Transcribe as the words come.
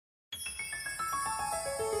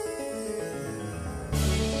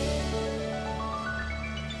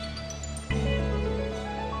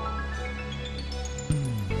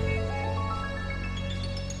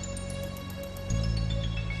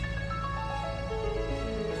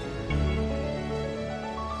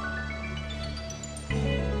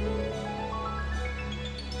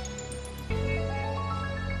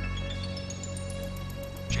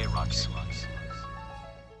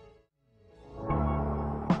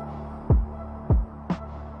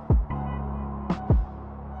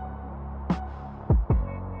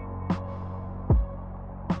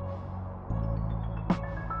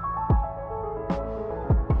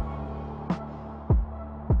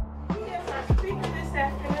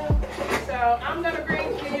I'm going to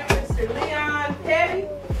bring to you Mr. Leon Petty,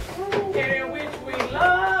 in which we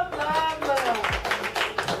love, love, love.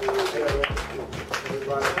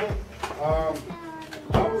 Everybody.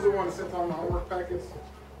 I was the one that sent out my homework packets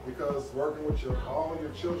because working with all your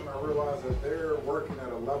children, I realized that they're working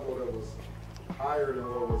at a level that was higher than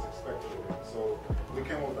what was expected of them. So we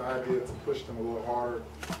came up with the idea to push them a little harder,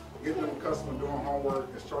 get them accustomed to doing homework,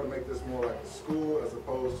 and try to make this more like a school as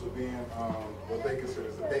opposed to being what they consider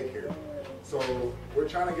as a daycare. So we're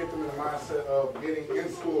trying to get them in the mindset of getting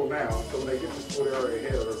in school now, so when they get to school, they're already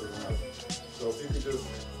ahead of everyone else. So if you could just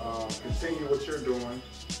continue what you're doing,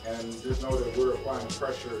 and just know that we're applying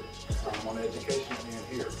pressure on the education end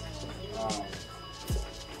here.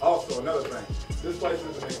 Also, another thing, this place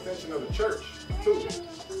is an extension of the church, too.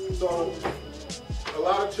 So a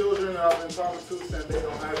lot of children that I've been talking to said they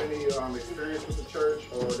don't have any experience with the church,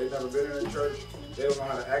 or they've never been in a church, they don't know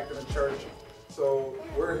how to act in a church. So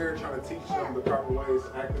we're here trying to teach them the proper ways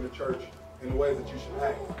to act in the church, in the ways that you should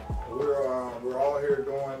act. We're all here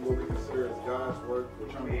doing what we consider as God's work. We're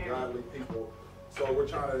trying to be godly people. So we're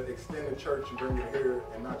trying to extend the church and bring it here,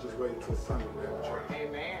 and not just wait until Sunday to have church.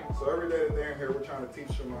 Amen. So every day that they're in here, we're trying to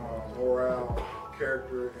teach them morale,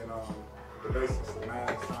 character, and the basics of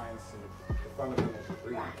math, science, and the fundamentals of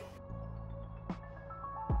reading.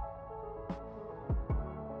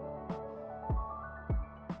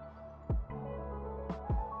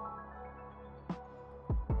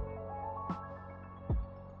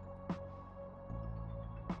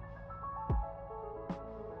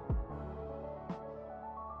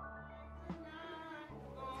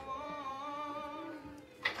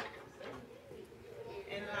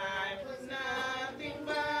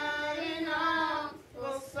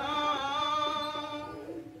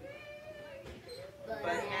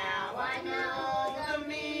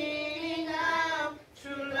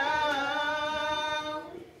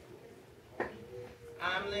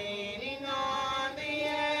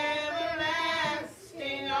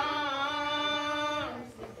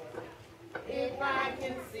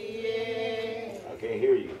 Can't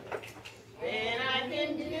hear you. Then I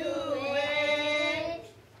can do it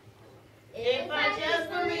if I just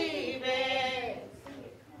believe it.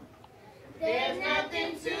 There's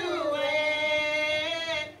nothing to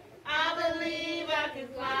it. I believe I can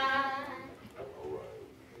fly.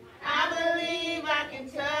 I believe I can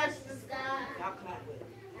touch the sky.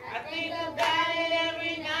 I think of God.